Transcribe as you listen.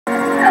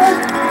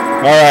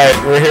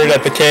Alright, we're here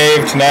at the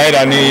cave tonight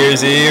on New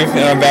Year's Eve, and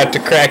I'm about to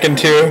crack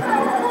into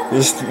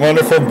this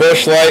wonderful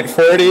Busch Light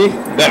 40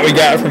 that we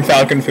got from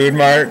Falcon Food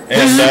Mart,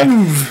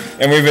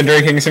 and we've been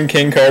drinking some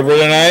King Cobra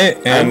tonight,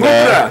 and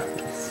well,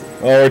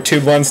 we're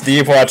 2 blunts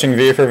deep watching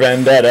V for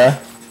Vendetta,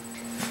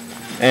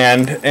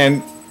 and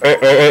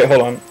wait,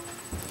 hold on.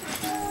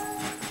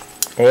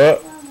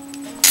 What?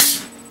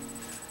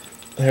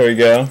 There we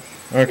go.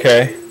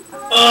 Okay.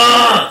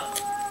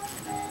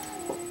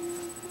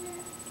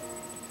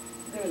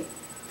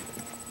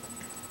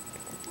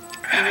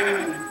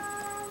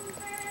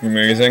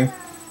 Amazing.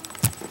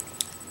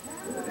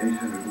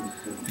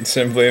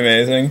 Simply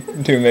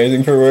amazing. Too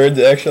amazing for words,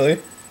 actually.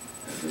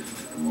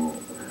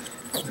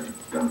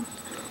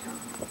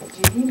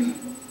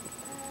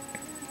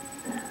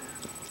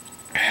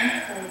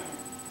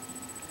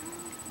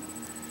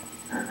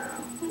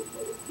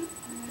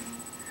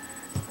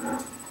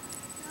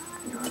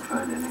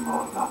 Find any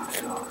more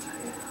locked doors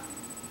here.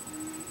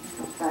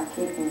 I'll start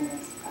keeping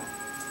this.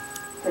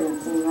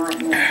 Couldn't seem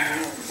right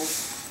now.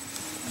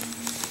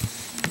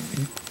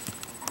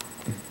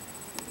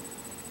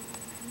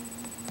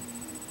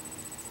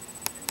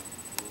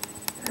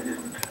 It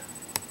isn't.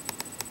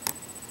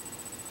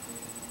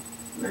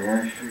 May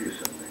I show you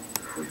something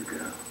before you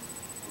go?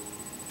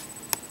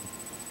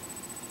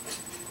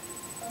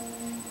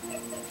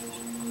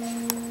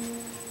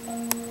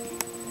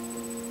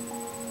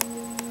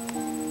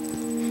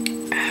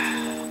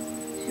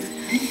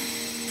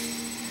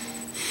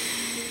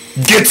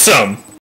 Get some!